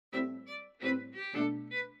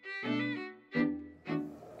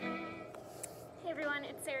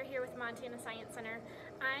Montana Science Center.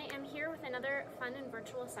 I am here with another fun and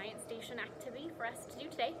virtual science station activity for us to do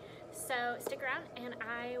today. So stick around and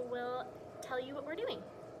I will tell you what we're doing.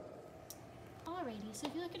 Alrighty, so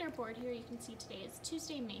if you look at our board here, you can see today is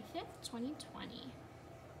Tuesday, May 5th, 2020.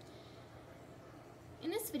 In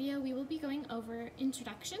this video, we will be going over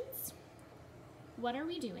introductions, what are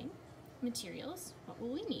we doing, materials, what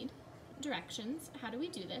will we need, directions, how do we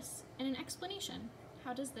do this, and an explanation,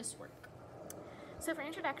 how does this work? So for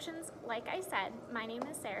introductions, like I said, my name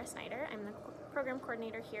is Sarah Snyder. I'm the program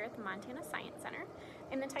coordinator here at the Montana Science Center,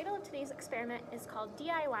 and the title of today's experiment is called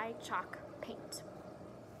DIY Chalk Paint.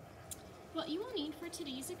 What you will need for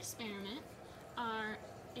today's experiment are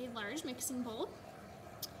a large mixing bowl.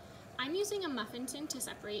 I'm using a muffin tin to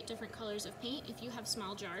separate different colors of paint. If you have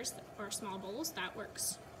small jars or small bowls, that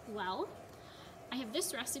works well. I have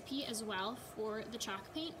this recipe as well for the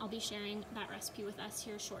chalk paint. I'll be sharing that recipe with us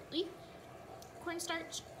here shortly.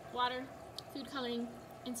 Cornstarch, water, food coloring,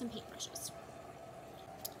 and some paintbrushes.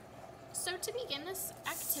 So to begin this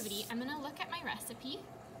activity, I'm going to look at my recipe,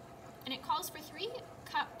 and it calls for 3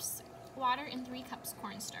 cups water and 3 cups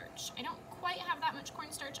cornstarch. I don't quite have that much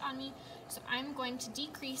cornstarch on me, so I'm going to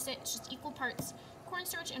decrease it, just equal parts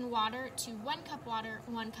cornstarch and water, to 1 cup water,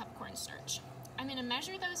 1 cup cornstarch. I'm going to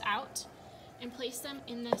measure those out and place them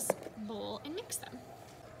in this bowl and mix them.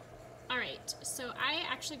 Alright, so I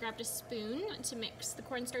actually grabbed a spoon to mix the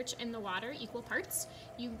cornstarch and the water equal parts.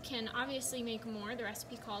 You can obviously make more. The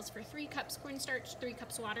recipe calls for 3 cups cornstarch, 3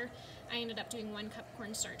 cups water. I ended up doing 1 cup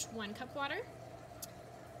cornstarch, 1 cup water.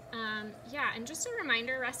 Yeah, and just a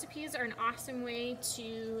reminder, recipes are an awesome way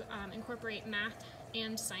to incorporate math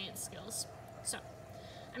and science skills. So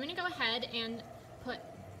I'm going to go ahead and put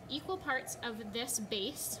equal parts of this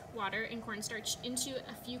base, water and cornstarch, into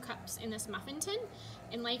a few cups in this muffin tin.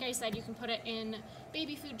 And like I said, you can put it in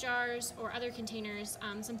baby food jars or other containers,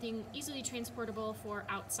 something easily transportable for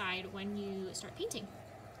outside when you start painting.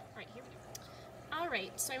 All right, here we go. All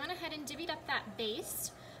right, so I went ahead and divvied up that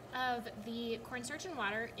base of the cornstarch and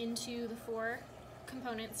water into the 4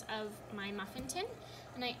 components of my muffin tin,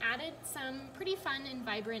 and I added some pretty fun and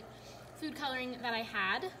vibrant food coloring that I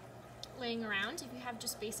had laying around. If you have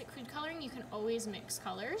just basic food coloring, you can always mix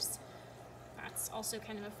colors. That's also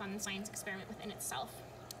kind of a fun science experiment within itself.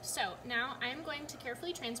 So now I'm going to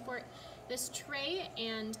carefully transport this tray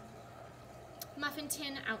and muffin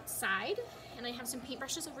tin outside, and I have some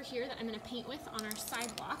paintbrushes over here that I'm going to paint with on our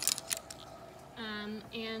sidewalk.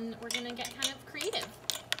 And we're going to get kind of creative.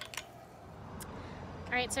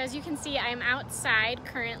 Alright, so as you can see, I'm outside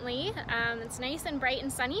currently. It's nice and bright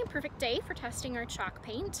and sunny, perfect day for testing our chalk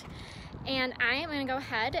paint. And I am going to go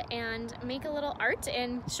ahead and make a little art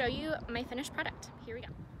and show you my finished product. Here we go.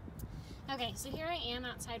 Okay, so here I am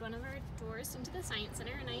outside one of our doors into the Science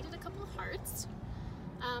Center, and I did a couple of hearts.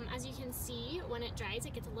 As you can see, when it dries,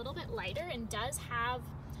 it gets a little bit lighter and does have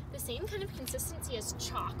the same kind of consistency as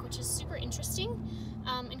chalk, which is super interesting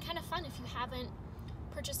and kind of fun if you haven't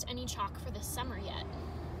purchased any chalk for this summer yet.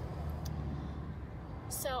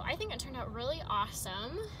 So I think it turned out really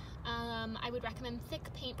awesome. I would recommend thick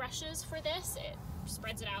paintbrushes for this. It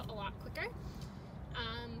spreads it out a lot quicker.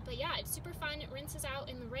 But yeah, it's super fun. It rinses out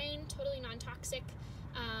in the rain, totally non-toxic.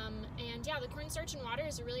 And yeah, the cornstarch and water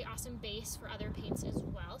is a really awesome base for other paints as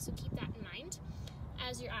well, so keep that in mind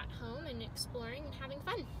as you're at home and exploring and having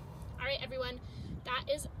fun. All right, everyone, that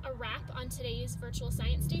is a wrap on today's virtual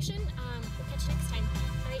science station. We'll catch you next time.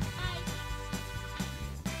 All right, bye.